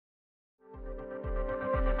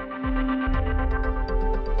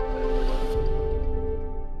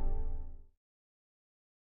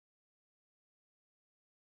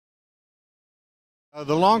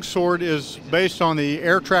The Longsword is based on the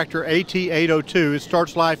air tractor AT-802. It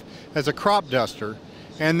starts life as a crop duster,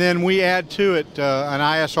 and then we add to it an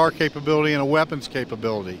ISR capability and a weapons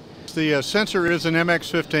capability. The sensor is an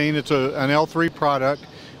MX-15. It's an L3 product,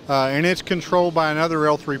 and it's controlled by another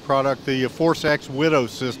L3 product, the Force X Widow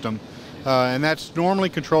system. And that's normally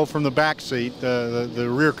controlled from the back seat, the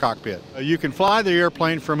rear cockpit. You can fly the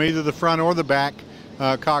airplane from either the front or the back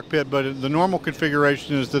cockpit, but the normal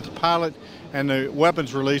configuration is that the pilot and the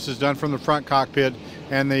weapons release is done from the front cockpit,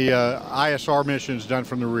 and the ISR mission is done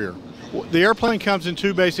from the rear. The airplane comes in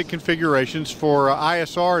two basic configurations. For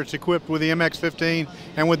ISR, it's equipped with the MX-15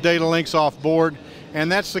 and with data links off board,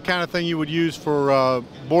 and that's the kind of thing you would use for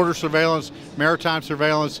border surveillance, maritime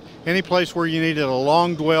surveillance, any place where you needed a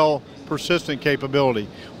long dwell persistent capability.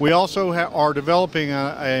 We also are developing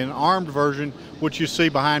an armed version, which you see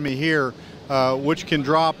behind me here, which can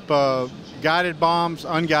drop guided bombs,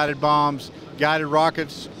 unguided bombs, guided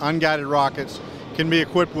rockets, unguided rockets, can be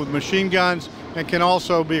equipped with machine guns, and can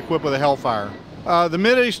also be equipped with a Hellfire. The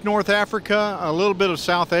Mideast, North Africa, a little bit of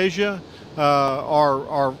South Asia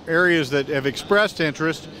are areas that have expressed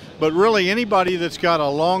interest, but really anybody that's got a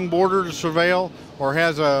long border to surveil or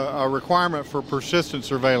has a requirement for persistent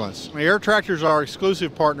surveillance. Air Tractor's our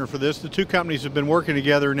exclusive partner for this. The two companies have been working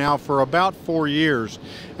together now for about 4 years,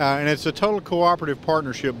 and it's a total cooperative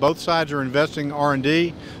partnership. Both sides are investing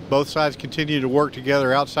R&D. Both sides continue to work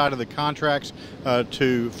together outside of the contracts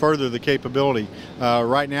to further the capability.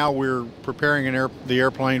 Right now we're preparing the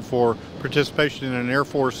airplane for participation in an Air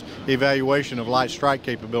Force evaluation of light strike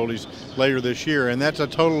capabilities later this year, and that's a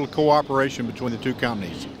total cooperation between the two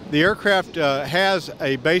companies. The aircraft has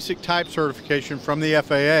a basic type certification from the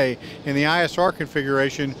FAA. In the ISR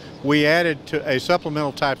configuration, we added to a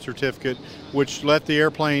supplemental type certificate which let the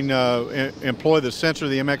airplane employ the sensor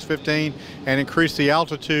of the MX-15 and increase the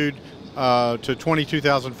altitude to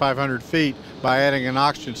 22,500 feet by adding an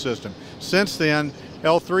oxygen system. Since then,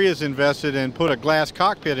 L3 has invested and put a glass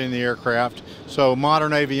cockpit in the aircraft, so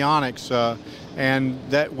modern avionics, and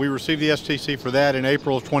that we received the STC for that in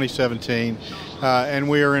April of 2017, and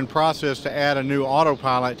we are in process to add a new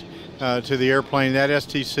autopilot to the airplane. That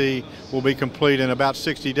STC will be complete in about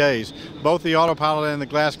 60 days. Both the autopilot and the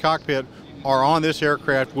glass cockpit are on this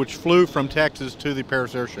aircraft, which flew from Texas to the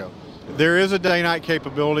Paris Air Show. There is a day-night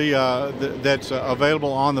capability that's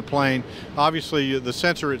available on the plane. Obviously, the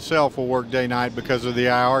sensor itself will work day-night because of the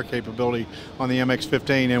IR capability on the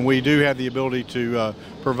MX-15, and we do have the ability to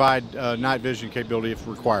provide night vision capability if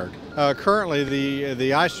required. Currently,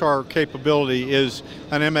 the ISR capability is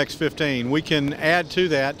an MX-15. We can add to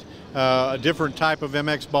that a different type of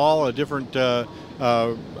MX ball, a different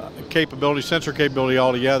capability, sensor capability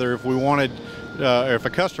altogether. If we wanted, if a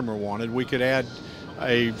customer wanted, we could add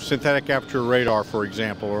a synthetic aperture radar, for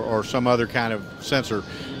example, or some other kind of sensor.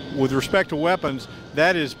 With respect to weapons,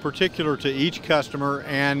 that is particular to each customer,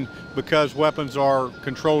 and because weapons are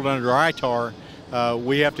controlled under ITAR,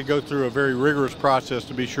 we have to go through a very rigorous process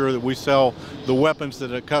to be sure that we sell the weapons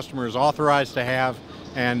that a customer is authorized to have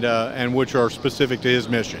and which are specific to his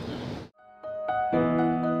mission.